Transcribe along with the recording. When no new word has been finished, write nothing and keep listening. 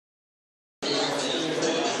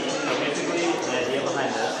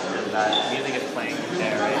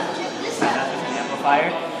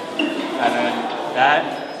that,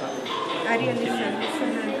 Arya, listen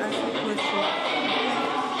and ask a question.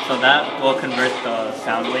 so that will convert the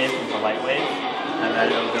sound waves into light waves, and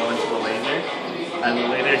then it'll go into the laser. And the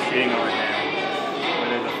laser is shooting over there,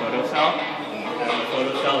 where there's a photocell. And the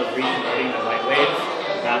photocell is reconverting the light waves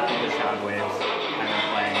back into sound waves, and then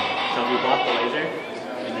playing. So if we block the laser,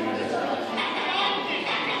 and then you just stop.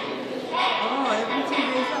 Oh,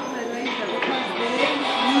 everything goes up the laser because they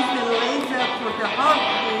use the laser for the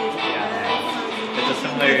heartbeat. It's a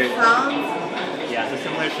similar sounds. Yeah, it's a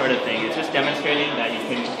similar sort of thing. It's just demonstrating that you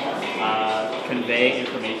can convey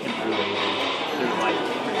information through lasers, through light.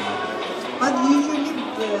 But usually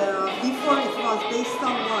before it was based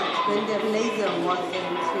on what? When the laser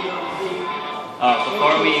wasn't,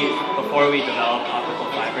 Before we developed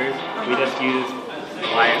optical fibers, we just used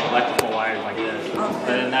electrical wires like this. Okay.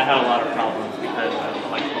 But then that had a lot of problems because of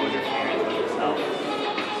electrical interference with itself.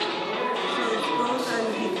 So it goes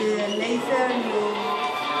and with the laser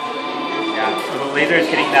Yeah, so the laser is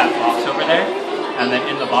hitting that box over there, and then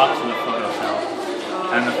in the box is a photocell.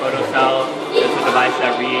 And the photocell is the device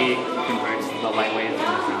that reconverts the light waves into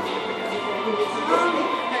sound waves again. you...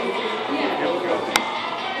 Yep,